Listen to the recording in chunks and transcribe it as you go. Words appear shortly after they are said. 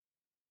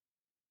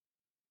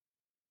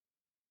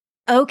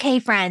Okay,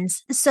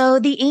 friends. So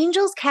the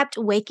angels kept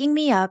waking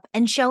me up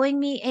and showing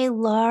me a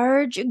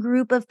large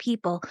group of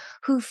people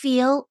who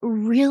feel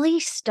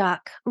really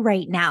stuck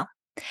right now.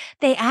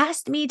 They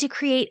asked me to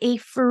create a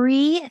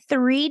free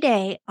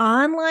 3-day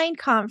online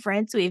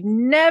conference. We've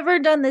never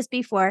done this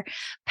before,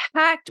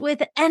 packed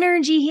with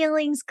energy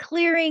healings,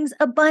 clearings,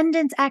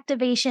 abundance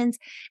activations,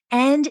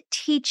 and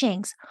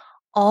teachings,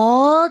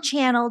 all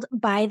channeled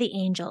by the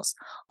angels,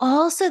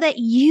 all so that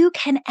you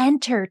can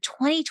enter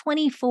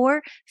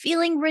 2024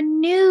 feeling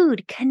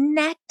renewed,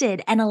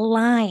 connected, and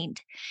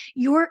aligned.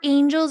 Your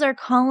angels are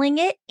calling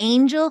it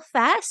Angel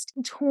Fest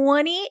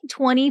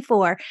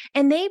 2024,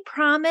 and they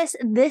promise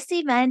this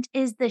event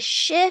is the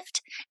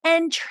shift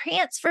and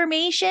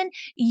transformation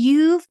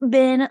you've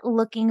been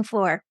looking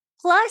for.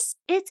 Plus,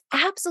 it's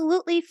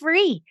absolutely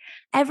free.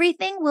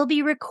 Everything will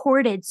be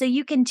recorded so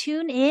you can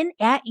tune in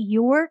at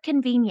your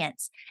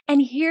convenience.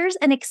 And here's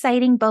an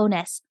exciting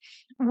bonus.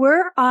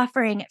 We're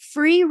offering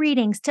free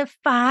readings to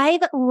 5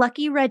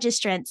 lucky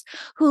registrants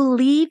who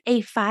leave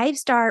a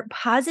 5-star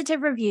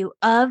positive review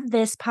of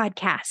this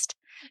podcast.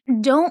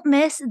 Don't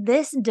miss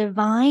this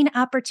divine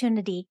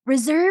opportunity.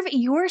 Reserve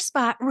your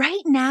spot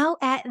right now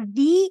at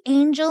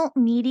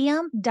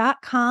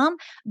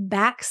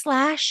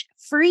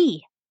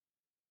theangelmedium.com/free.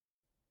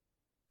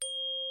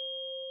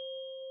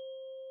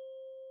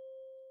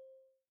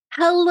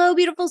 Hello,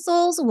 beautiful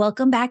souls.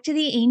 Welcome back to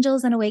the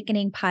Angels and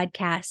Awakening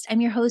podcast. I'm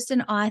your host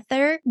and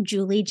author,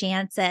 Julie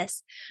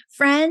Jancius.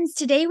 Friends,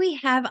 today we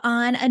have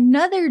on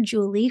another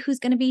Julie who's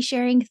going to be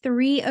sharing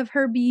 3 of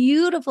her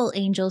beautiful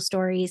angel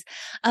stories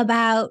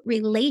about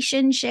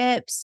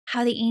relationships,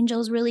 how the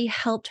angels really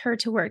helped her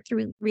to work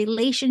through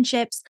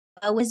relationships,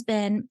 always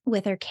been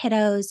with her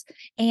kiddos,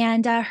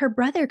 and her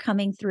brother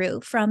coming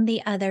through from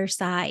the other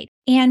side.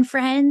 And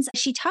friends,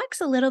 she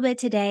talks a little bit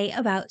today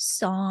about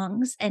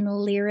songs and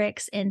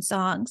lyrics in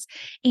songs.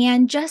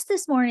 And just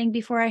this morning,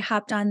 before I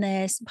hopped on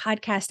this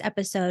podcast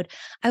episode,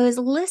 I was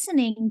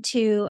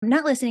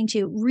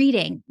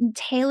reading.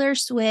 Taylor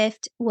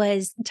Swift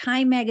was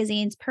Time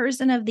Magazine's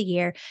Person of the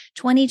Year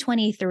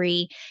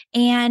 2023.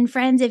 And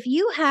friends, if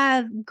you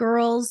have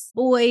girls,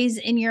 boys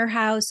in your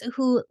house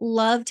who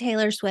love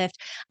Taylor Swift,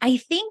 I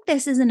think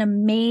this is an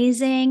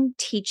amazing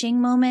teaching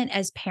moment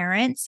as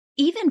parents,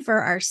 even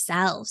for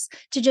ourselves,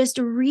 to just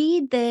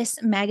read this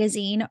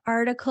magazine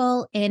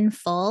article in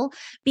full,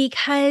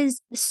 because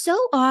so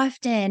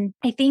often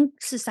I think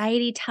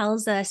society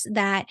tells us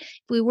that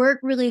if we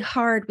work really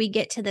hard, we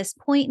get to this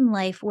point in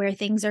life where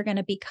things are going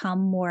to become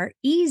more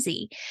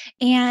easy.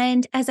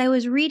 And as I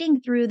was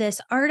reading through this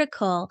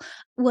article,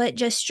 what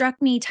just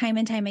struck me time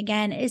and time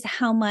again is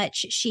how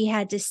much she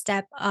had to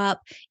step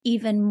up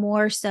even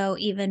more so,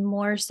 even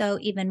more so,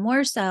 even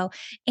more so.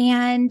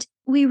 And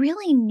we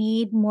really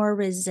need more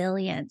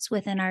resilience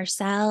within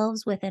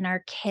ourselves, within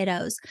our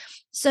kiddos.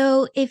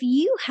 So if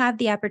you have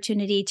the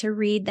opportunity to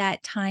read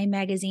that Time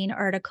Magazine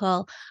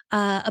article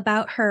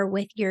about her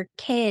with your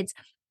kids,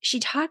 she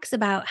talks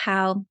about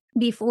how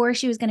before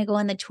she was going to go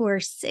on the tour,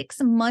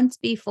 6 months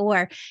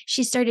before,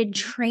 she started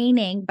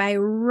training by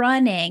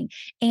running,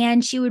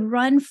 and she would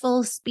run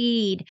full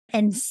speed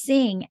and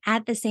sing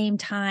at the same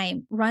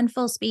time, run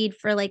full speed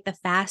for like the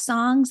fast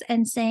songs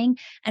and sing.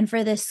 And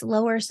for the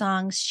slower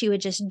songs, she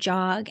would just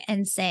jog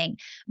and sing.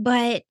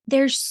 But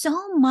there's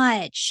so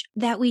much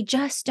that we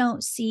just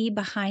don't see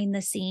behind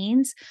the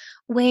scenes,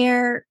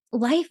 where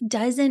life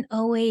doesn't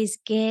always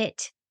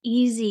get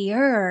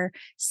easier.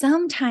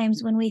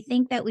 Sometimes when we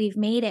think that we've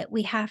made it,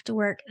 we have to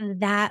work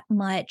that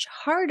much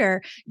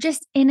harder,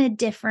 just in a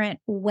different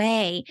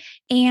way.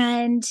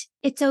 And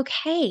it's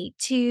okay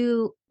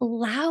to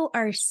allow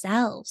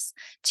ourselves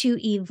to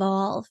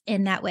evolve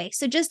in that way.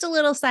 So just a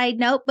little side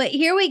note, but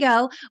here we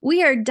go.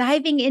 We are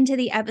diving into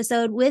the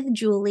episode with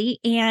Julie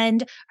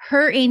and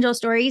her angel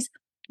stories.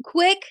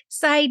 Quick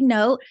side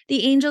note,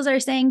 the angels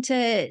are saying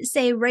to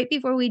say right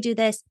before we do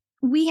this,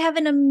 we have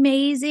an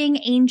amazing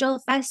Angel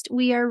Fest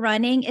we are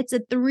running. It's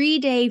a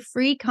 3-day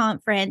free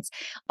conference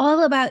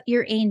all about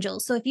your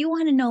angels. So if you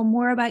want to know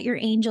more about your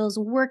angels,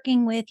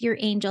 working with your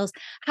angels,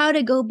 how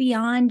to go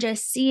beyond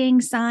just seeing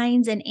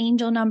signs and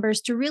angel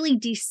numbers to really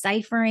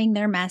deciphering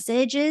their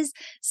messages,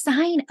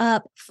 sign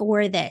up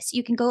for this.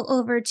 You can go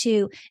over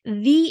to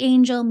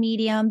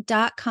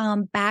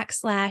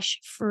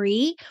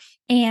theangelmedium.com/free.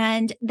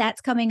 And that's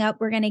coming up.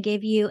 We're going to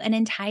give you an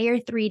entire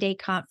 3-day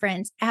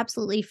conference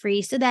absolutely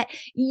free so that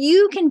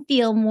you can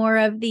feel more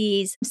of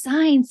these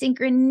signs,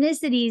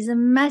 synchronicities,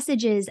 and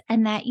messages,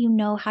 and that you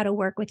know how to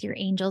work with your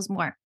angels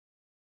more.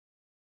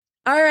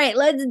 All right,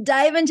 let's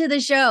dive into the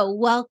show.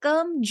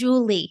 Welcome,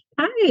 Julie.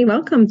 Hi,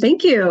 welcome.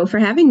 Thank you for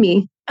having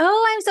me.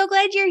 Oh, I'm so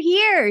glad you're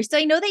here. So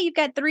I know that you've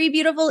got 3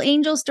 beautiful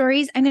angel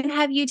stories. I'm going to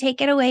have you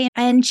take it away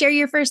and share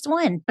your first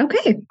one.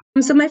 Okay.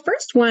 So my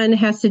first one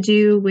has to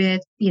do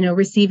with,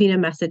 receiving a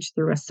message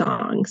through a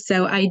song.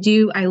 So I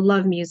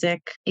love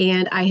music,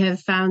 and I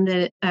have found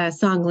that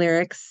song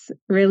lyrics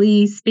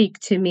really speak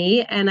to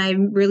me, and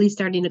I'm really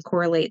starting to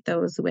correlate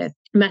those with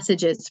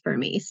messages for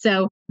me.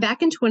 So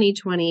back in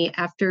 2020,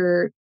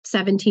 after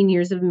 17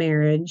 years of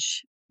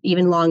marriage,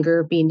 even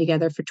longer, being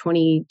together for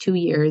 22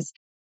 years.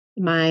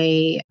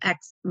 My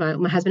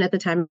husband at the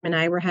time and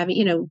I were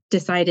having,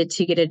 decided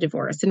to get a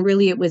divorce. And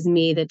really it was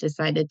me that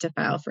decided to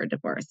file for a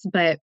divorce.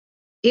 But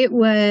it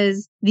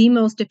was the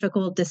most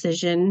difficult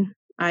decision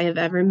I have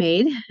ever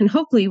made and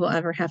hopefully will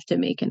ever have to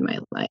make in my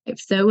life.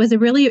 So it was a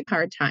really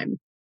hard time.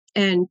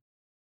 And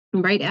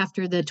right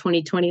after the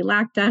 2020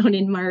 lockdown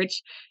in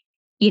March,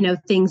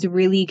 things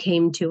really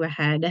came to a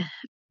head.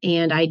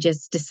 And I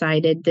just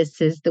decided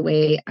this is the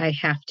way I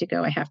have to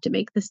go. I have to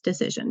make this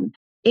decision.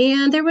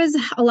 And there was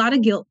a lot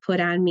of guilt put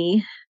on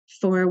me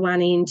for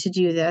wanting to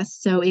do this.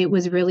 So it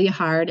was really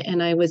hard.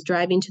 And I was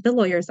driving to the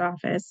lawyer's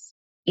office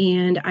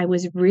and I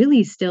was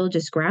really still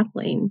just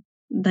grappling.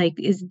 Like,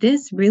 is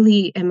this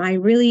really, am I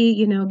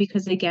really,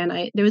 because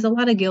again, there was a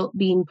lot of guilt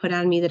being put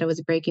on me that I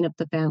was breaking up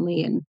the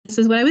family. And this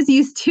is what I was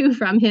used to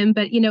from him.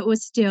 But, it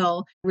was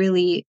still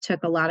really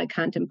took a lot of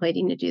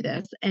contemplating to do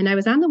this. And I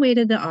was on the way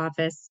to the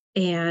office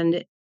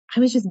and I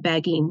was just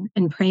begging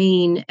and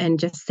praying and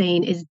just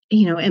saying,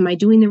 am I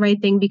doing the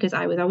right thing? Because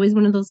I was always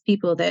one of those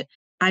people that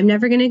I'm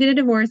never going to get a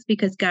divorce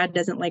because God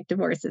doesn't like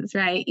divorces,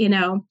 right?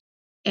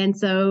 And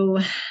so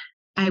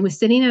I was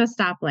sitting at a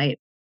stoplight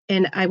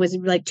and I was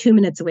like 2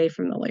 minutes away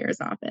from the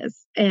lawyer's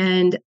office.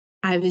 And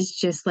I was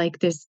just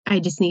like,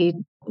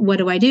 what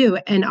do I do?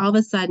 And all of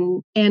a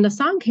sudden, and a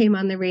song came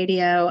on the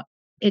radio.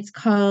 It's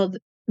called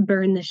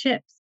Burn the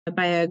Ships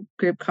by a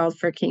group called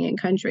For King and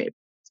Country.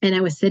 And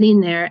I was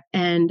sitting there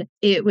and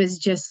it was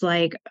just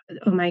like,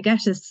 oh my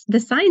gosh, the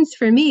sign's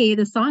for me.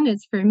 The song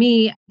is for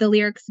me. The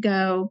lyrics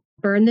go,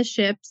 burn the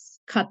ships,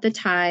 cut the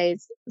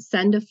ties,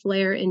 send a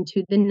flare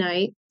into the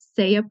night,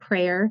 say a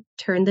prayer,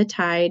 turn the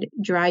tide,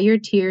 dry your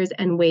tears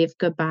and wave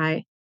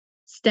goodbye.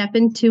 Step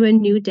into a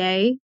new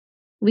day.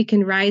 We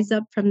can rise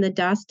up from the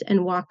dust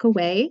and walk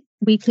away.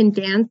 We can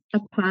dance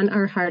upon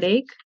our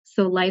heartache.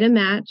 So light a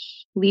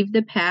match, leave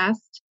the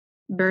past,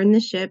 burn the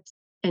ships,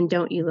 and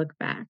don't you look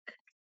back.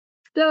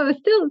 So I was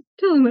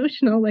still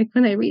emotional, like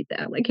when I read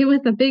that, like it was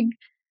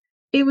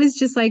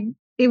just like,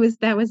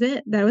 that was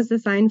it. That was the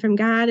sign from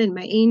God and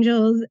my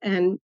angels.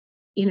 And,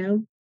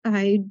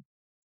 I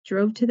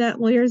drove to that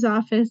lawyer's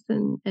office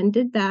and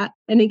did that.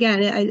 And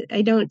again,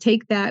 I don't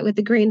take that with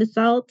a grain of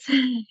salt.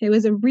 It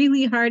was a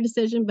really hard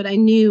decision, but I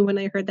knew when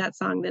I heard that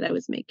song that I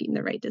was making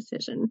the right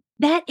decision.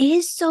 That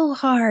is so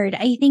hard.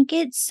 I think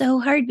it's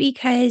so hard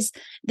because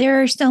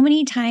there are so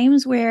many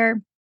times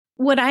where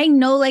what I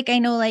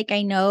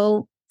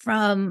know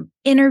from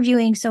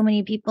interviewing so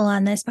many people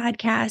on this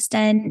podcast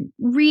and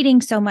reading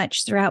so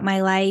much throughout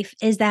my life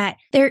is that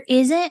there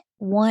isn't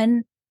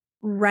one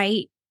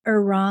right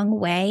or wrong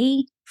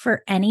way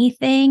for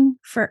anything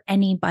for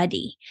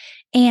anybody.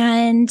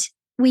 And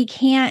we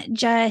can't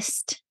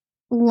just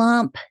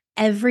lump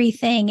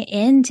everything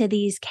into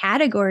these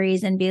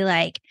categories and be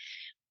like,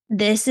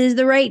 this is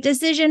the right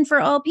decision for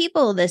all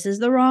people. This is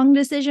the wrong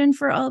decision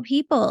for all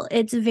people.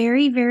 It's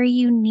very, very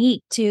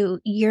unique to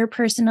your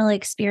personal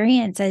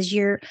experience as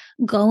you're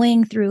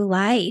going through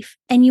life.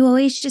 And you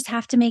always just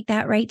have to make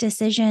that right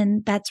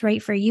decision that's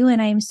right for you.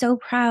 And I'm so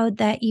proud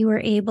that you were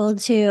able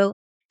to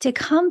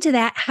come to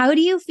that. How do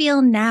you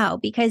feel now?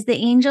 Because the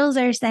angels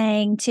are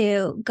saying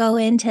to go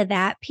into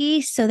that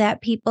piece so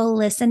that people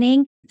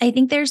listening, I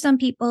think there's some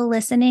people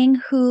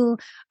listening who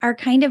are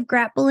kind of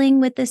grappling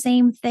with the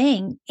same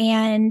thing.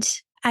 And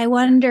I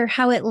wonder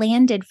how it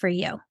landed for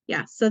you.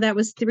 Yeah. So that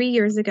was 3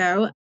 years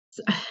ago.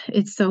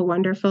 It's so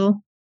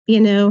wonderful.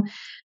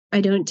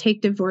 I don't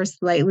take divorce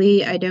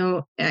lightly. I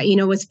don't,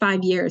 it was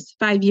 5 years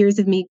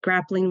of me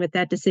grappling with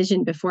that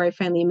decision before I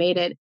finally made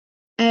it.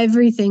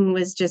 Everything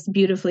was just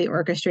beautifully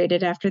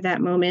orchestrated after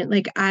that moment.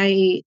 Like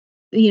it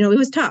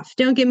was tough.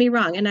 Don't get me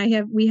wrong.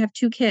 And we have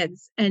 2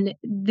 kids and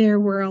there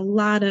was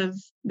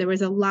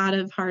a lot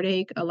of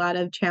heartache, a lot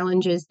of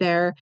challenges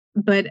there,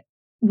 but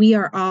we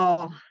are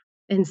all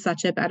in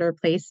such a better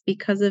place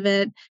because of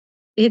it.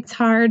 It's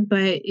hard,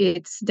 but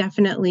it's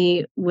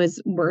definitely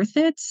was worth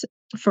it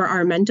for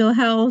our mental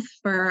health,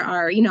 for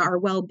our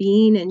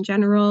well-being in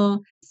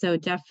general. So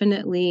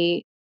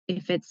definitely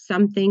if it's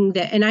something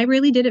that, and I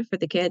really did it for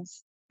the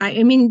kids.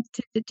 I mean,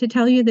 to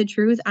tell you the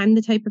truth, I'm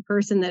the type of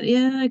person that,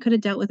 I could have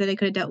dealt with it. I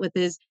could have dealt with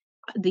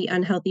the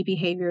unhealthy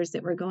behaviors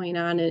that were going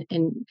on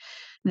and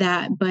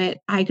that, but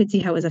I could see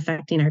how it was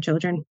affecting our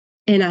children.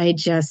 And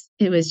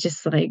it was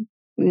just like,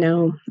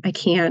 no, I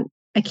can't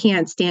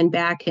stand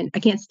back and I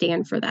can't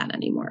stand for that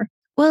anymore.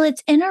 Well,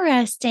 it's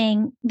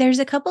interesting. There's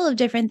a couple of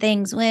different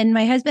things. When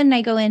my husband and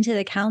I go into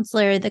the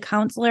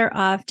counselor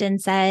often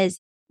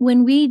says,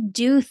 when we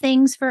do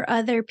things for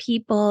other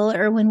people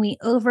or when we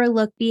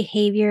overlook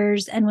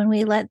behaviors and when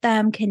we let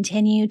them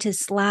continue to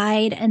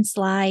slide and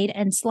slide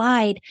and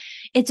slide,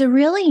 it's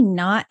really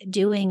not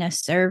doing a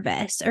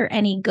service or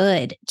any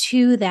good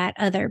to that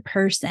other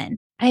person.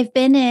 I've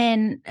been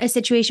in a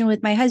situation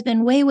with my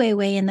husband way, way,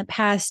 way in the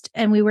past,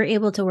 and we were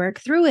able to work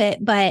through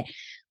it, but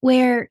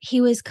where he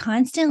was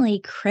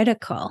constantly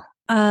critical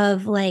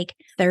of like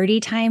 30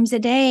 times a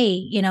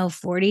day,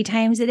 40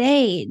 times a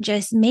day,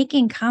 just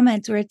making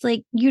comments where it's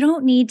like, you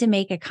don't need to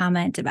make a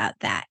comment about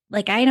that.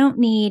 Like, I don't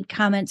need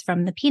comments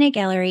from the peanut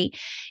gallery.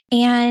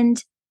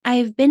 And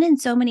I've been in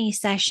so many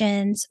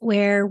sessions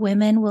where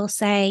women will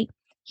say,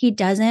 he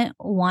doesn't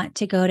want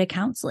to go to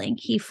counseling.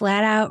 He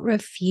flat out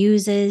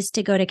refuses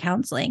to go to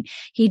counseling.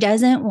 He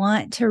doesn't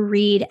want to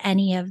read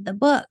any of the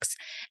books.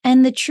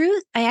 And the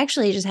truth, I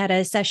actually just had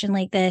a session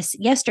like this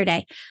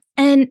yesterday.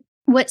 And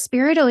what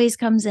Spirit always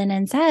comes in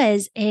and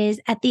says is,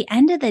 at the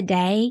end of the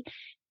day,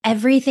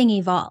 everything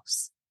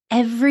evolves.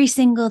 Every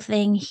single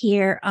thing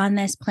here on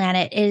this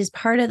planet is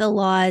part of the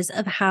laws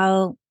of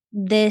how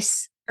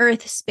this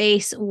Earth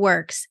space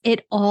works.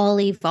 It all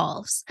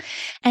evolves.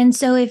 And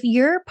so if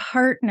your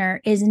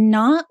partner is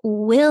not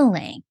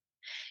willing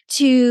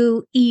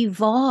to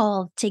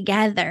evolve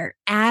together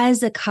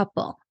as a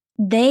couple,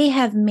 they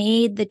have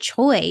made the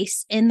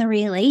choice in the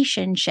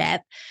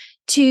relationship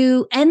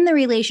to end the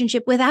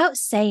relationship without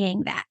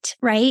saying that,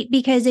 right?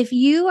 Because if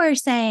you are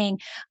saying,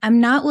 I'm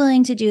not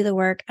willing to do the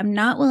work, I'm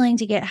not willing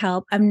to get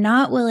help, I'm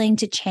not willing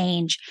to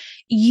change,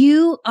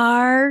 you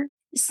are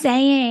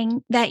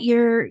saying that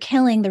you're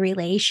killing the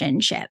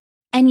relationship,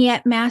 and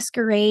yet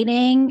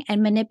masquerading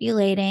and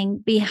manipulating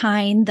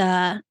behind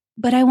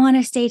but I want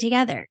to stay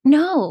together.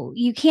 No,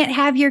 you can't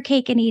have your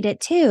cake and eat it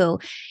too.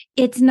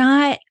 It's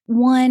not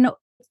one,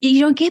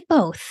 you don't get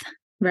both.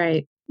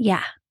 Right.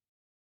 Yeah.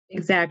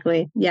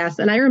 Exactly. Yes.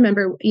 And I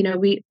remember,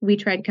 we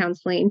tried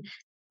counseling.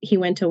 He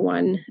went to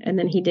one and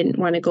then he didn't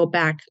want to go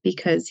back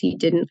because he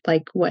didn't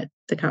like what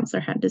the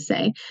counselor had to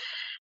say.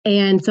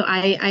 And so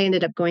I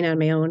ended up going on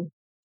my own.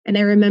 And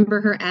I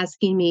remember her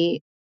asking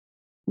me,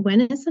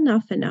 when is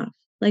enough enough?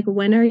 Like,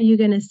 when are you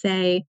going to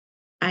say,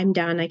 I'm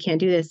done, I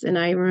can't do this? And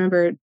I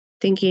remember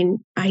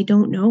thinking, I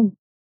don't know.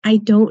 I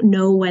don't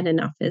know when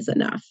enough is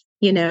enough.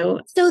 So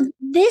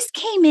this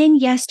came in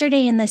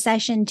yesterday in the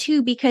session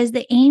too, because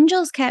the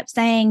angels kept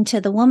saying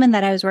to the woman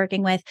that I was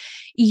working with,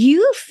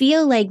 you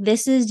feel like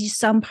this is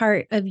some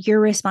part of your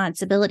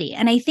responsibility.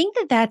 And I think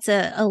that that's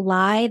a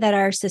lie that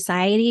our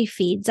society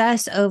feeds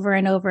us over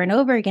and over and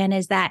over again,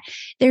 is that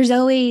there's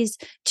always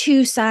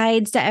two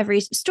sides to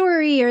every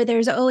story, or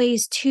there's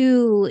always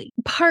two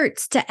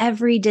parts to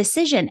every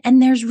decision.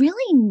 And there's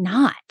really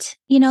not.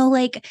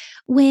 Like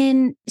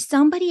when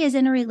somebody is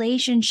in a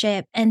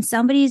relationship and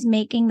somebody's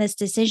making this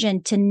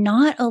decision to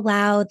not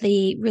allow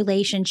the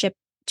relationship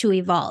to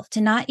evolve, to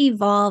not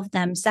evolve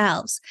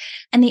themselves,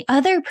 and the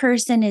other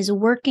person is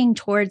working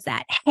towards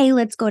that. Hey,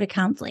 let's go to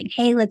counseling.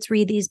 Hey, let's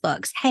read these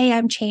books. Hey,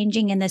 I'm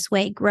changing in this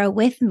way. Grow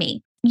with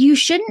me. You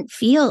shouldn't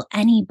feel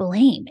any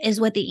blame,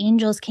 is what the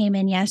angels came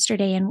in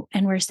yesterday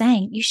and were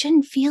saying. You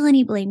shouldn't feel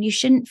any blame. You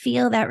shouldn't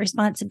feel that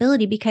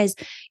responsibility, because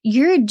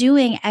you're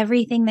doing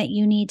everything that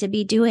you need to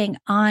be doing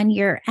on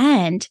your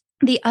end.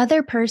 The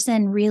other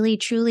person really,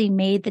 truly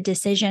made the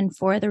decision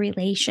for the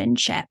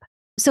relationship.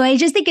 So I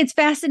just think it's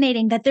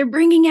fascinating that they're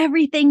bringing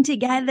everything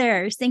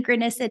together,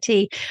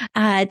 synchronicity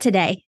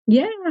today.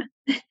 Yeah.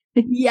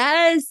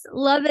 Yes.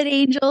 Love it,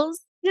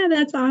 angels. Yeah,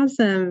 that's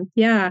awesome.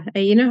 Yeah.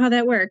 You know how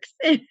that works.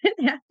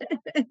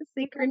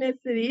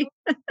 Synchronicity.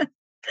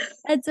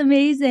 That's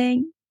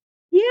amazing.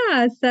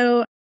 Yeah.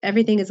 So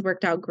everything has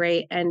worked out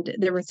great. And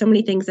there were so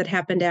many things that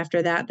happened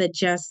after that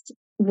just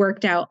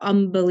worked out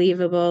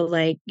unbelievable.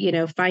 Like,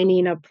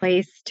 finding a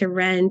place to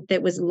rent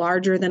that was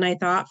larger than I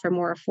thought, for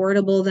more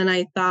affordable than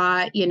I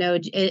thought,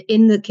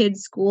 in the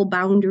kids' school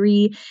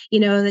boundary,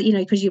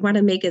 because you want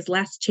to make as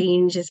less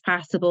change as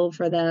possible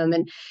for them.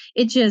 And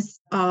it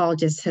just all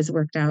has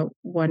worked out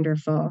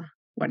wonderful.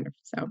 Wonderful.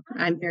 So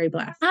I'm very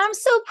blessed. I'm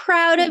so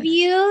proud of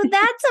you.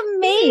 That's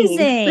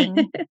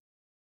amazing.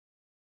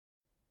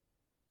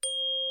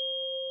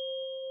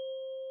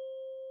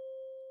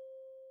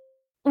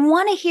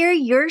 Want to hear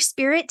your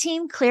spirit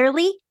team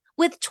clearly?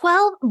 With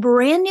 12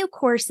 brand new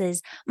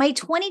courses, my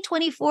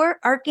 2024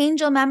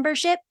 Archangel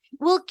membership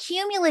will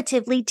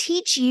cumulatively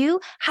teach you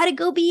how to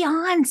go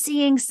beyond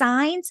seeing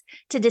signs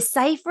to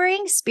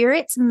deciphering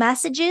Spirit's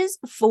messages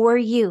for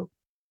you,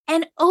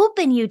 and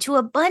open you to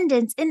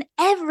abundance in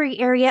every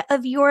area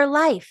of your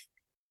life.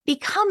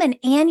 Become an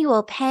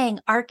annual paying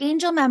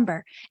Archangel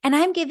member, and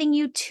I'm giving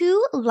you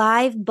 2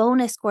 live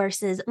bonus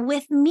courses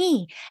with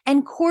me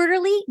and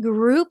quarterly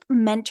group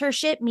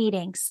mentorship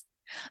meetings.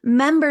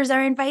 Members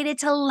are invited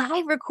to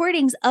live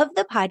recordings of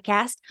the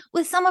podcast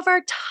with some of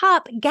our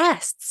top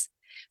guests.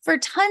 For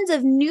tons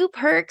of new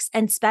perks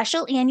and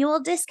special annual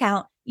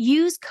discount,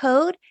 use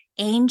code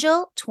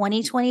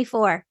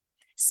ANGEL2024.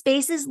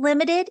 Space is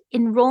limited.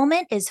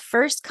 Enrollment is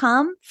first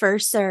come,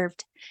 first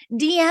served.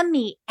 DM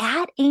me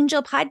at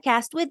Angel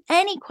Podcast with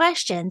any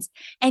questions,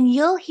 and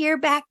you'll hear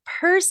back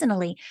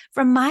personally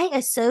from my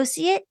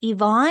associate,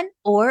 Yvonne,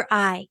 or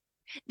I.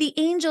 The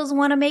angels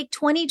want to make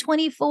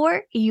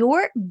 2024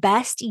 your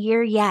best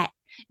year yet.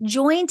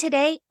 Join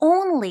today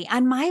only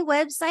on my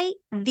website,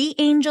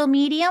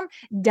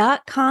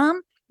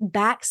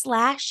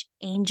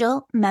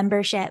 theangelmedium.com/angel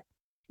membership.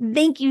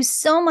 Thank you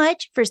so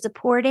much for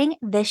supporting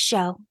this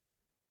show.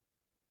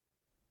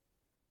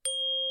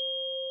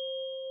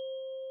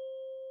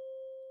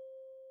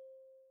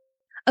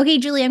 Okay,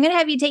 Julie, I'm going to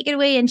have you take it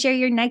away and share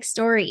your next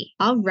story.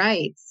 All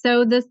right.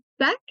 So the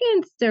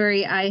second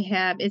story I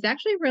have is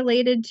actually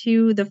related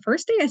to the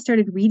first day I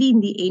started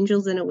reading the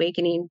Angels and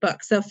Awakening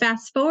book. So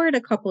fast forward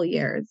a couple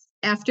years.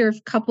 After a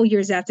couple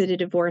years after the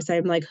divorce,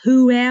 I'm like,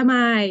 who am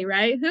I?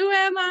 Right? Who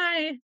am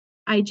I?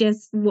 I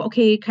just,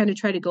 okay, kind of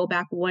try to go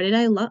back. What did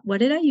I love? What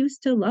did I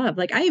used to love?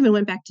 Like, I even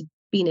went back to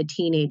being a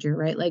teenager,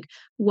 right? Like,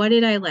 what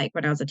did I like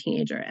when I was a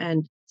teenager?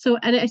 And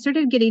I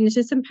started getting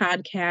into some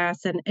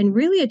podcasts, and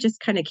really it just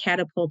kind of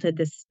catapulted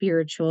this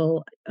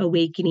spiritual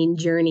awakening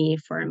journey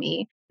for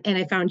me. And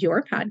I found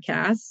your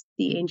podcast,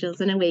 The Angels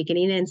and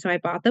Awakening. And so I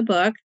bought the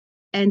book.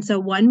 And so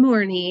one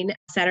morning,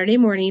 Saturday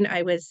morning,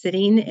 I was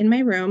sitting in my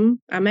room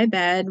on my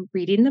bed,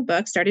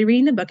 started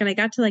reading the book, and I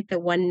got to like the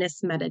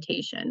oneness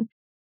meditation.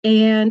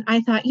 And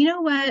I thought, you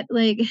know what?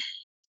 Like,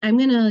 I'm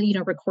going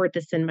to, record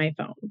this in my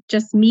phone,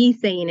 just me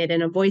saying it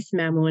in a voice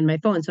memo in my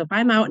phone. So if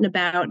I'm out and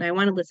about and I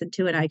want to listen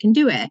to it, I can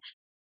do it.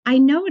 I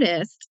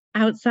noticed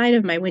outside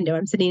of my window,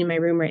 I'm sitting in my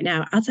room right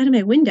now, outside of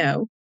my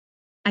window,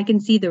 I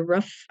can see the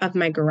roof of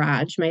my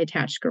garage, my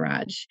attached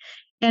garage.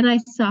 And I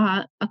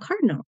saw a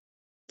cardinal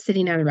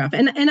sitting on the roof.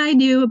 And I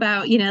knew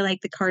about,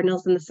 like the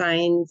cardinals and the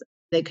signs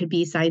that could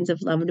be signs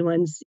of loved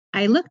ones.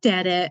 I looked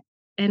at it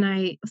and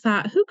I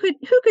thought, who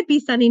could be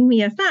sending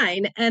me a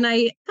sign? And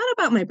I thought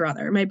about my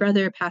brother. My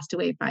brother passed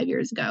away 5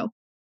 years ago.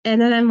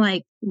 And then I'm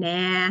like,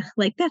 nah,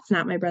 like that's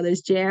not my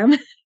brother's jam.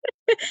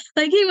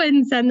 Like he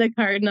wouldn't send the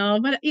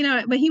cardinal, but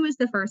he was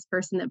the first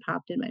person that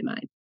popped in my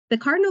mind. The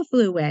cardinal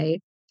flew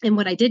away. And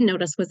what I did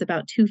notice was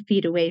about 2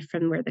 feet away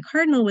from where the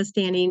cardinal was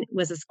standing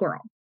was a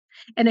squirrel.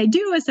 And I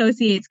do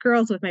associate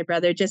squirrels with my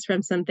brother just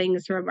from some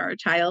things from our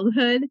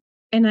childhood.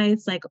 And I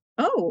was like,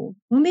 oh,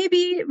 well,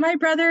 maybe my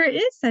brother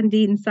is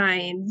sending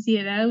signs,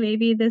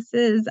 maybe this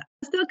is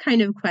still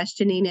kind of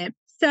questioning it.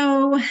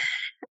 So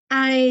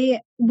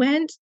I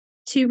went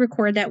to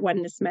record that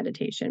oneness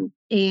meditation.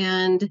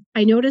 And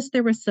I noticed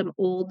there were some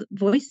old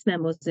voice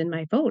memos in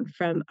my phone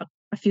from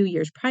a few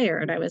years prior.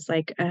 And I was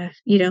like, I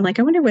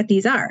wonder what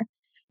these are.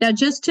 Now,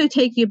 just to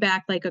take you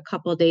back like a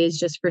couple of days,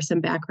 just for some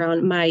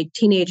background, my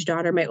teenage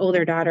daughter, my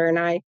older daughter, and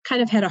I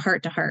kind of had a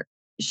heart to heart.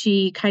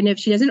 She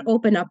doesn't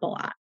open up a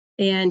lot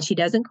and she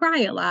doesn't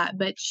cry a lot,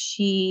 but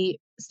she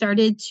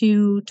started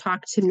to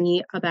talk to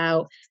me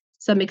about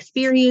some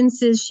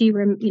experiences she,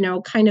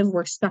 kind of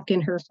were stuck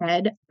in her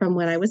head from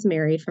when I was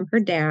married from her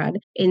dad,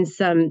 and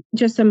some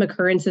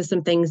occurrences,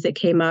 some things that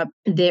came up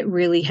that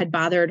really had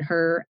bothered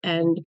her.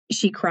 And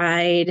she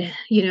cried,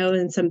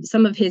 and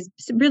some of his,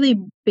 really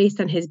based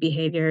on his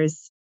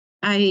behaviors.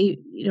 I,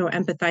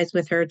 empathize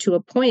with her to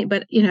a point,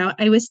 but,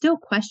 I was still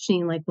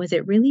questioning, like, was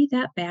it really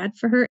that bad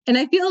for her? And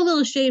I feel a little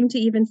ashamed to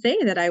even say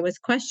that I was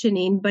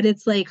questioning, but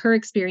it's like her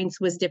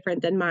experience was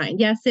different than mine.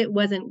 Yes, it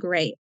wasn't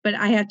great, but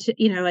I had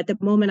to, at the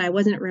moment I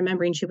wasn't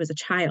remembering she was a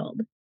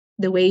child.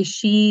 The way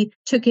she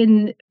took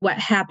in what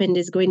happened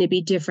is going to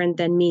be different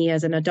than me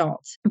as an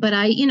adult. But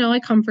I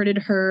comforted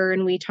her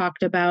and we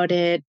talked about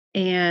it.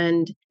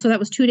 And so that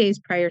was 2 days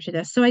prior to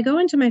this. So I go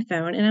into my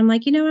phone and I'm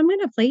like, I'm going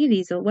to play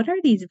these. What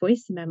are these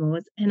voice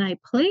memos? And I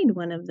played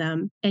one of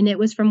them. And it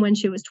was from when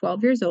she was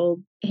 12 years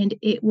old. And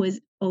it was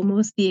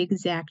almost the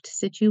exact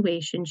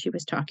situation she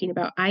was talking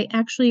about. I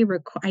actually,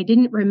 I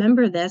didn't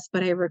remember this,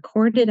 but I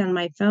recorded on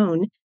my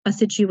phone a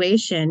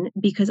situation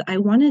because I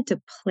wanted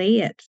to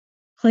play it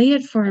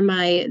for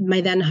my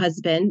then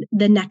husband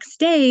the next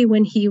day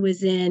when he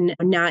was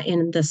not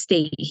in the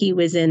state, he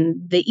was in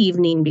the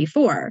evening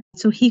before.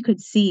 So he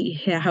could see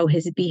how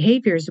his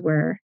behaviors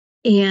were.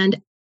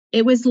 And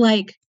it was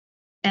like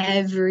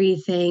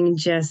everything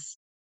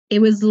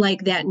it was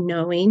like that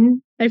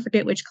knowing, I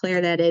forget which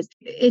Claire that is.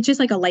 It's just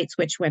like a light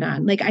switch went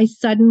on. Like I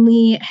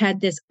suddenly had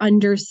this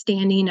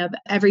understanding of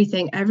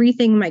everything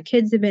my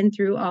kids have been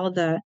through, all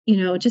the,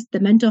 just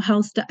the mental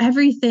health stuff,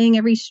 everything,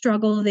 every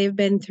struggle they've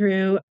been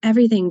through,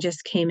 everything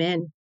just came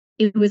in.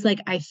 It was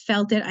like, I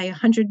felt it. I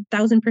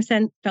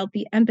 100,000% felt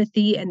the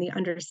empathy and the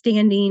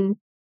understanding.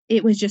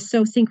 It was just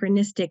so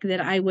synchronistic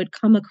that I would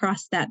come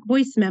across that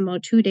voice memo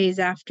 2 days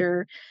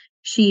after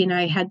she and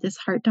I had this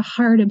heart to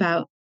heart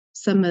about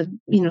some of,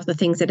 the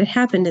things that had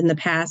happened in the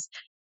past.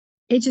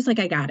 It's just like,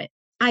 I got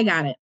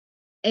it.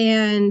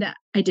 And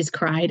I just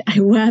cried.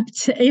 I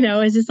wept,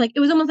 it's just like, it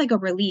was almost like a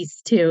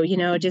release too,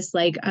 just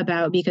like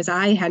because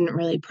I hadn't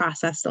really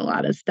processed a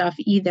lot of stuff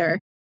either.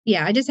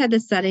 Yeah, I just had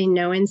this sudden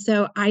knowing.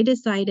 So I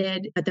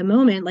decided at the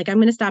moment, like, I'm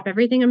going to stop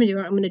everything I'm going to do.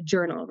 I'm going to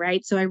journal,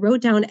 right? So I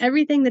wrote down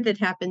everything that had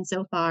happened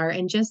so far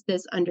and just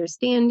this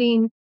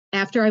understanding.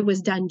 After I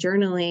was done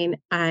journaling,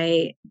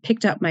 I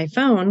picked up my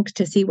phone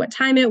to see what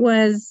time it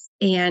was.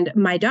 And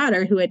my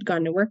daughter, who had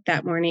gone to work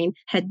that morning,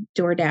 had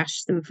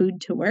DoorDashed some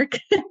food to work.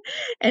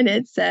 And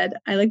it said,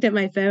 I looked at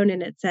my phone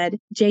and it said,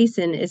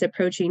 Jason is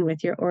approaching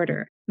with your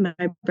order. My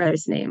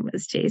brother's name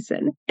was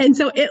Jason. And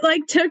so it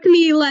like took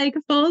me like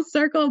full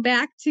circle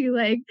back to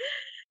like,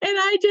 and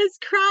I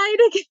just cried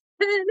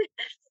again.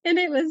 And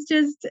it was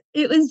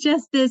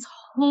just this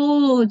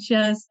whole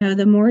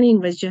the morning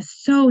was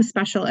just so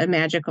special and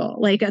magical.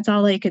 Like that's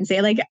all I can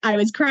say. Like I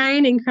was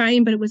crying and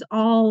crying, but it was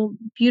all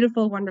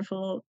beautiful,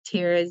 wonderful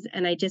tears.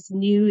 And I just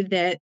knew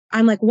that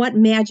I'm like, what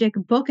magic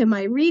book am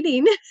I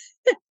reading?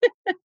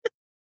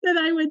 That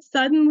I would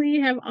suddenly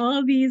have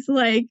all these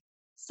like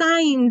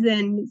signs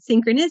and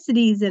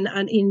synchronicities and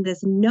in this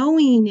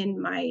knowing in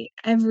my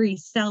every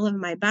cell of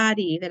my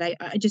body that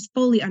I just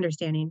fully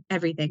understanding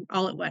everything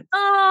all at once.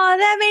 Oh,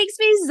 that makes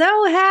me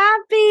so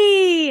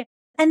happy.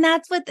 And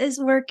that's what this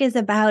work is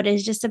about,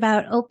 is just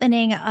about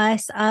opening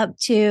us up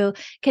to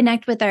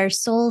connect with our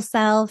soul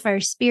self,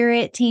 our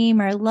spirit team,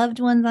 our loved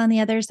ones on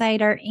the other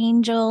side, our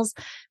angels.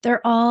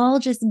 They're all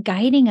just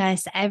guiding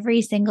us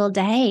every single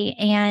day.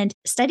 And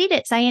studied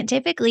it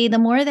scientifically, the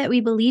more that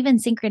we believe in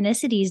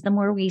synchronicities, the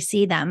more we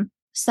see them.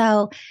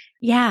 So,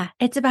 yeah,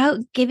 it's about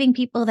giving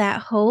people that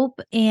hope.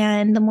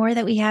 And the more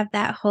that we have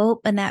that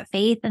hope and that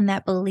faith and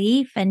that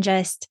belief, and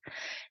just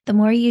the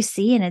more you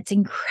see, and it's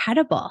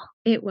incredible.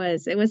 It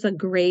was a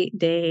great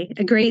day,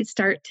 a great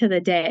start to the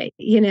day,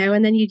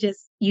 and then you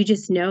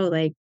just know,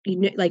 like,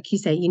 like you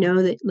say,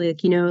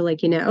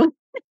 that,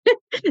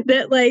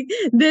 that like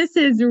this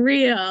is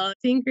real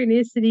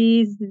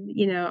synchronicities,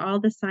 all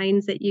the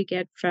signs that you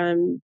get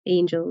from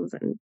angels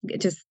and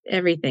just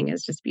everything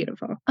is just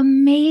beautiful.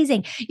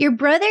 Amazing. Your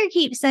brother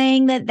keeps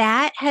saying that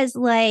that has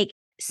like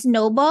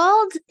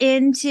snowballed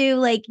into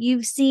like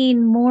you've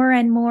seen more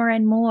and more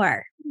and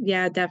more.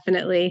 Yeah,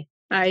 definitely.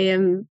 I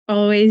am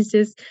always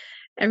just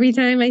every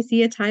time I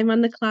see a time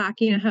on the clock,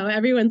 how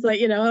everyone's like,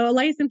 a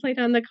license plate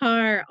on the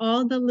car,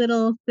 all the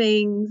little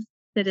things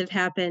that have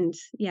happened.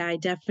 Yeah, I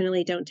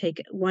definitely don't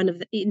take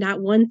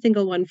not one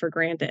single one for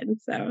granted.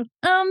 So,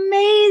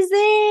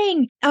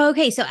 Amazing.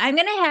 Okay, so I'm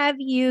going to have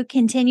you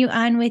continue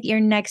on with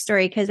your next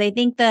story because I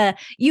think the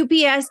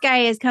UPS guy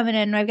is coming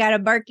in. I've got a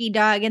barky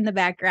dog in the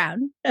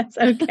background. that's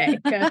okay.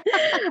 Good.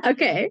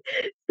 Okay.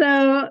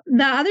 So,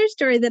 the other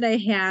story that I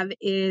have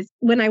is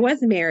when I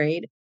was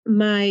married,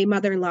 my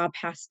mother-in-law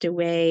passed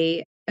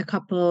away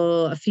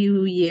a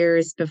few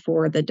years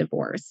before the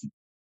divorce.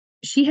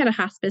 She had a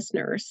hospice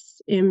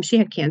nurse. She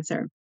had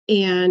cancer.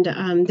 And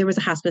there was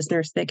a hospice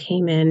nurse that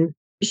came in.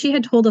 She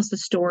had told us a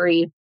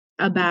story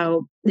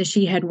about that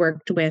she had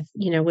worked with,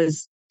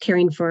 was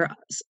caring for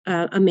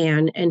a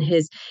man and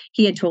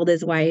he had told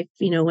his wife,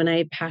 when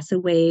I pass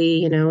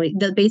away,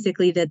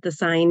 basically that the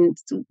sign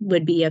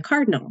would be a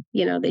cardinal,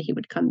 that he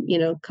would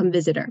come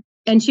visit her.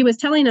 And she was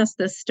telling us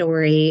this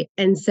story.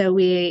 And so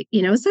it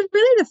was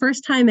really the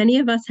first time any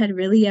of us had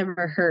really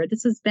ever heard.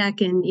 This was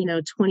back in,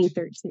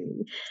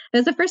 2013. It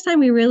was the first time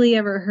we really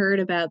ever heard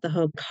about the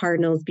whole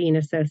cardinals being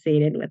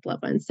associated with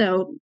loved ones.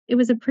 So it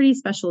was a pretty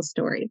special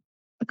story.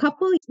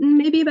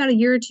 Maybe about a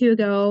year or two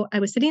ago,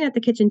 I was sitting at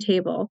the kitchen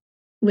table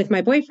with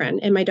my boyfriend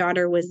and my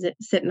daughter was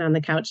sitting on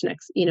the couch in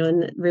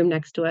the room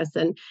next to us.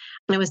 And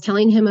I was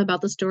telling him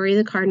about the story of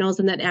the cardinals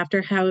and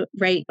that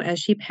right as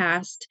she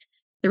passed,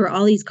 there were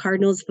all these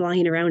cardinals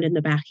flying around in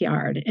the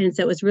backyard. And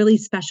so it was a really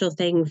special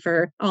thing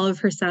for all of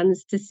her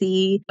sons to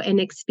see and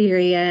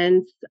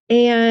experience.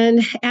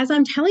 And as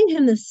I'm telling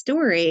him the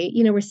story,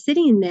 we're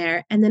sitting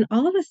there and then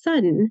all of a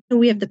sudden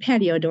we have the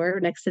patio door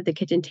next to the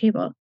kitchen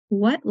table.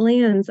 What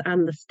lands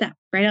on the step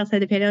right outside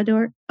the patio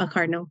door? A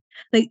cardinal.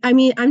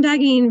 I'm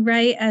talking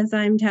right as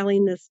I'm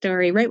telling the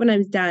story, right when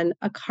I'm done,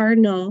 a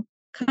cardinal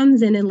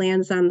comes in and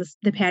lands on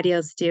the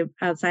patio stoop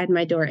outside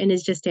my door and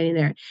is just standing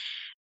there.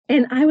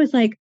 And I was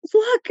like,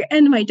 look,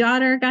 and my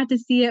daughter got to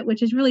see it,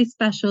 which is really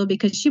special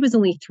because she was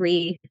only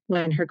 3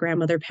 when her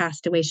grandmother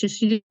passed away. So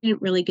she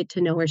didn't really get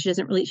to know her. She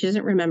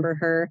doesn't remember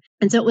her.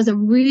 And so it was a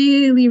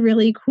really,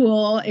 really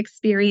cool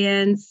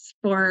experience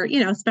for,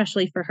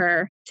 especially for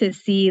her to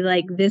see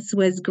like this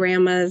was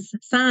grandma's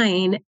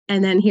sign.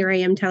 And then here I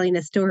am telling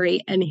a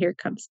story and here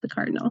comes the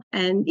cardinal.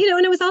 And,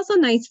 and it was also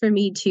nice for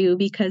me too,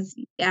 because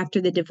after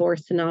the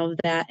divorce and all of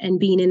that and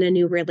being in a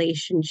new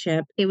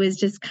relationship, it was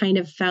just kind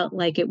of felt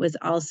like it was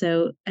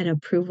also an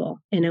approval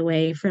in a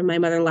way from my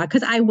mother-in-law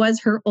because I was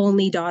her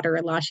only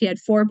daughter-in-law. She had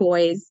 4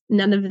 boys.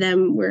 None of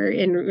them were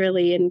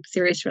in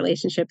serious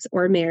relationships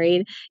or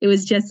married. It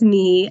was just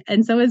me.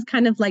 And so it was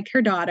kind of like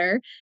her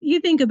daughter. You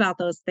think about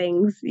those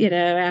things,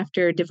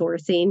 after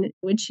divorcing.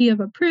 Would she have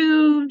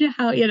approved?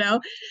 How,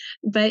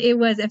 but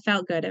it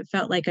felt good. It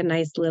felt like a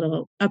nice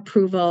little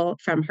approval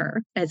from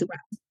her as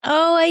well.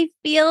 Oh, I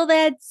feel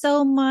that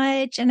so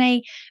much. And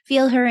I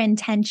feel her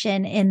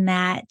intention in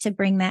that to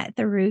bring that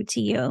through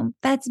to you.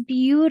 That's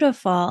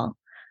beautiful.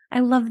 I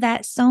love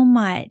that so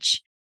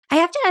much. I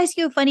have to ask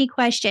you a funny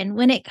question.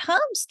 When it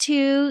comes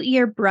to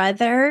your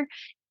brother,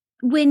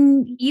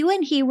 when you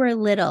and he were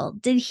little,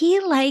 did he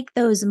like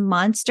those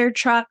monster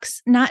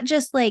trucks? Not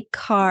just like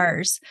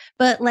cars,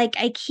 but like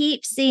I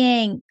keep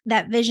seeing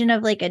that vision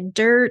of like a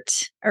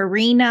dirt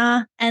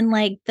arena and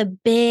like the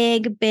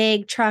big,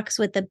 big trucks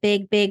with the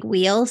big, big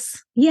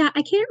wheels. Yeah,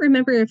 I can't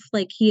remember if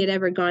like he had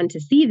ever gone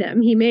to see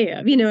them. He may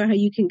have, how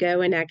you can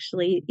go and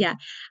actually, yeah.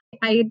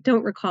 I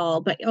don't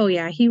recall, but oh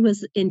yeah, he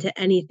was into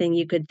anything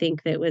you could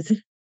think that was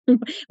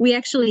We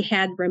actually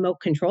had remote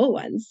control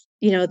ones,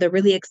 the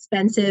really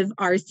expensive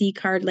RC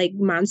card, like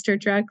monster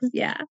trucks.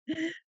 Yeah.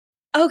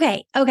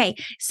 Okay. Okay.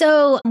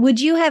 So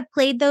would you have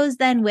played those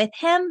then with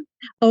him?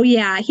 Oh,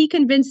 yeah. He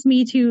convinced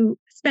me to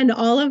spend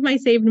all of my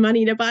saved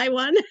money to buy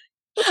one.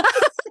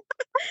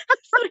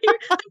 So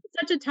I'm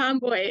such a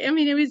tomboy. I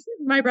mean, it was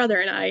my brother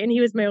and I, and he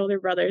was my older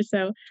brother.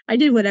 So I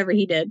did whatever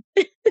he did.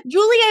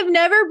 Julie, I've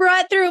never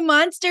brought through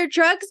monster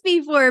trucks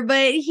before,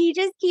 but he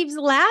just keeps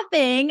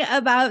laughing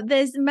about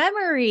this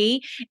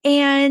memory.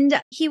 And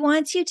he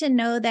wants you to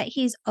know that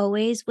he's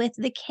always with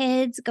the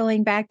kids,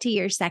 going back to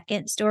your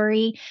second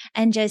story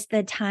and just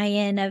the tie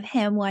in of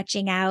him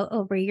watching out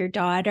over your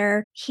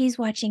daughter. He's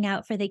watching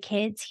out for the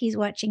kids, he's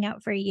watching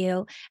out for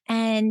you.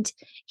 And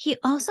he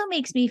also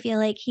makes me feel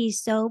like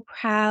he's so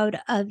proud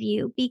of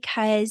you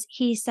because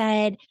he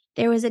said,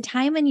 there was a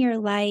time in your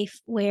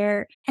life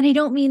where, and I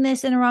don't mean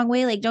this in a wrong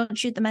way, like don't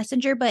shoot the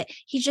messenger, but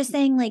he's just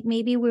saying like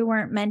maybe we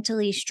weren't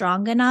mentally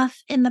strong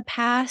enough in the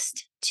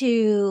past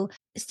to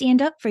stand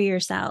up for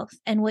yourself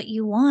and what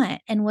you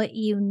want and what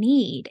you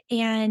need.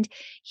 And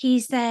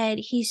he said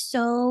he's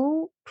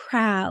so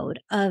proud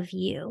of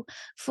you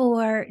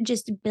for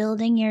just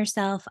building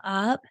yourself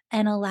up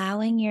and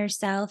allowing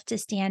yourself to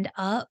stand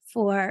up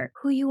for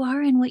who you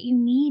are and what you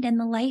need and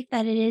the life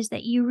that it is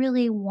that you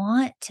really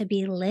want to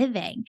be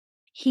living.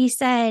 He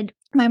said,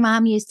 my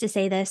mom used to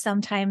say this,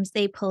 sometimes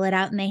they pull it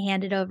out and they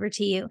hand it over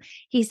to you.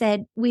 He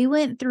said, we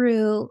went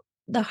through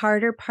the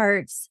harder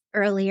parts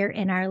earlier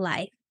in our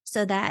life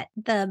so that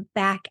the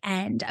back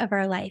end of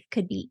our life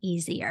could be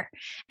easier.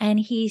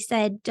 And he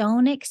said,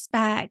 don't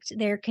expect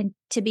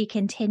to be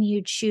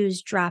continued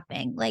shoes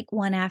dropping like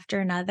one after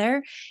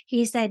another.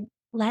 He said,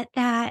 let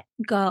that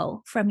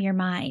go from your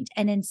mind.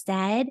 And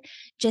instead,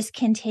 just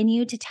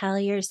continue to tell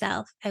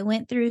yourself, I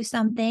went through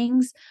some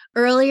things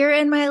earlier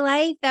in my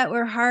life that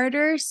were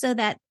harder so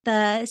that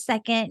the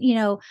second,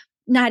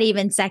 not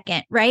even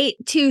second, right?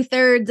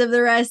 2/3 of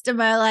the rest of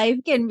my life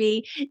can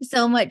be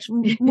so much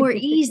more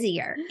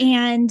easier.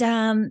 And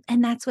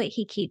that's what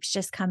he keeps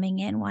just coming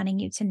in, wanting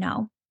you to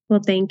know.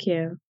 Well, thank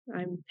you.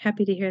 I'm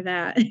happy to hear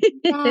that.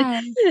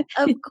 Yes,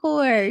 of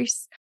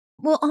course.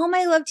 Well, all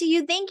my love to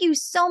you. Thank you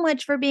so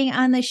much for being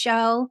on the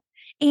show.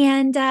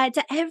 And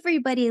to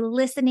everybody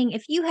listening,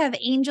 if you have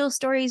angel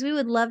stories, we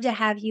would love to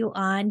have you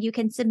on. You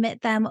can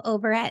submit them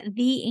over at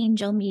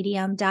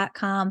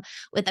theangelmedium.com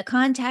with a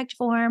contact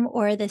form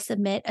or the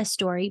submit a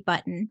story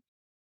button.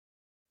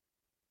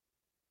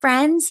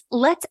 Friends,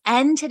 let's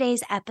end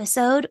today's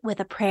episode with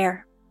a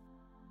prayer.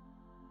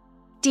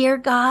 Dear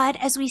God,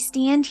 as we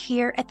stand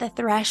here at the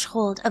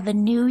threshold of a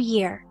new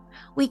year,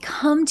 we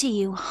come to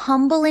you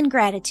humble in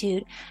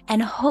gratitude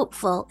and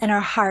hopeful in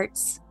our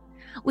hearts.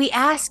 We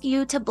ask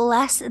you to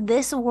bless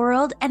this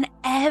world and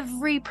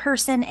every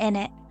person in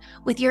it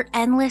with your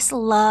endless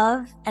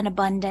love and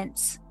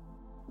abundance.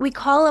 We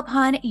call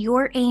upon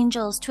your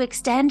angels to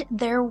extend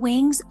their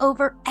wings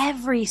over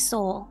every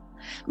soul.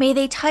 May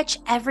they touch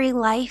every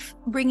life,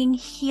 bringing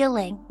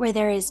healing where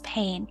there is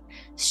pain,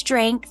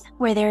 strength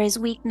where there is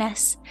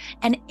weakness,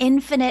 and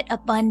infinite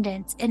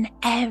abundance in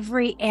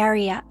every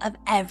area of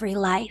every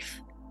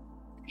life.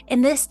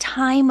 In this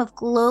time of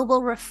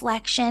global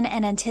reflection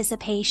and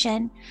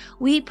anticipation,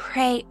 we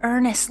pray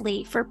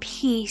earnestly for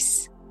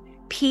peace,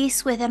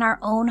 peace within our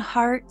own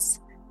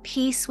hearts,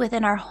 peace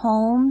within our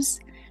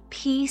homes,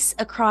 peace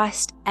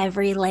across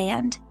every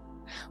land.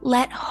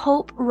 Let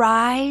hope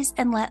rise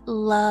and let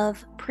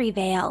love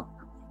prevail,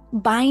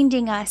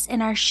 binding us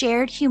in our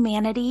shared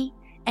humanity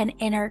and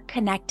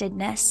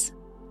interconnectedness.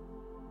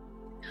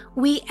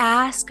 We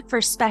ask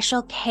for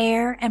special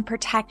care and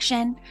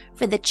protection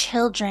for the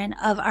children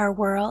of our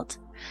world.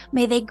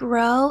 May they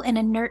grow in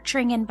a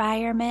nurturing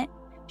environment,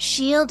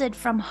 shielded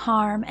from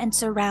harm and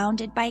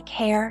surrounded by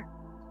care.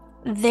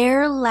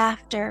 Their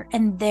laughter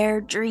and their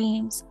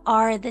dreams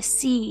are the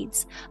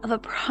seeds of a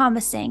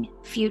promising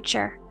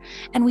future,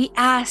 and we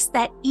ask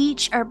that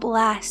each are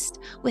blessed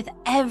with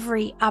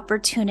every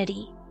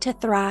opportunity to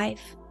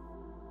thrive.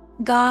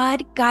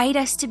 God, guide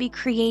us to be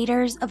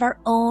creators of our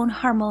own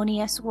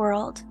harmonious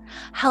world.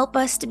 Help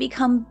us to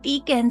become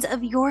beacons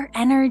of your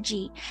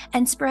energy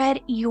and spread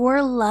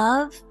your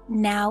love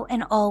now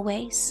and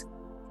always.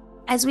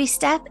 As we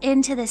step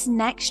into this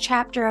next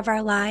chapter of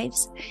our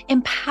lives,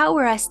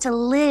 empower us to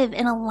live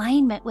in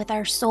alignment with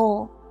our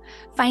soul,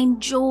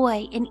 find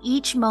joy in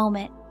each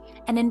moment,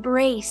 and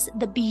embrace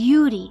the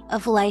beauty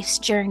of life's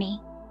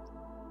journey.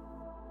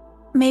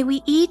 May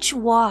we each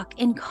walk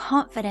in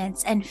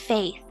confidence and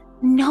faith,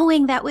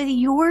 knowing that with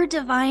your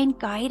divine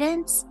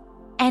guidance,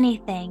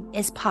 anything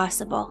is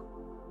possible.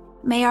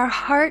 May our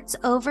hearts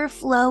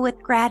overflow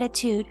with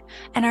gratitude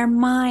and our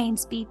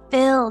minds be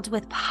filled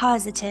with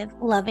positive,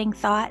 loving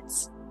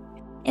thoughts.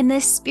 In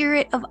this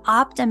spirit of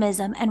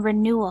optimism and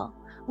renewal,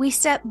 we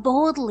step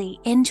boldly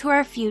into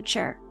our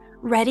future,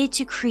 ready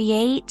to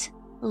create,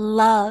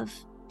 love,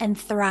 and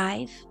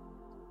thrive.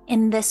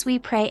 In this we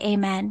pray,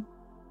 amen.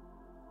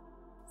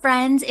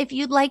 Friends, if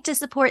you'd like to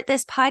support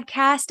this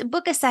podcast,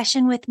 book a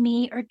session with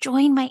me or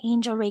join my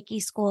Angel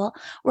Reiki School,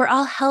 where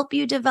I'll help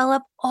you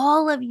develop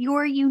all of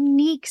your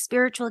unique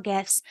spiritual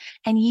gifts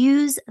and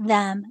use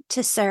them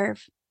to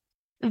serve.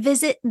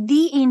 Visit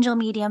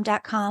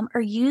theangelmedium.com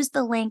or use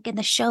the link in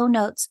the show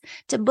notes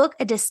to book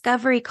a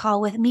discovery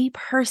call with me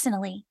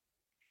personally.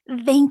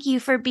 Thank you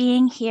for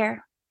being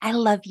here. I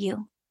love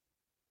you.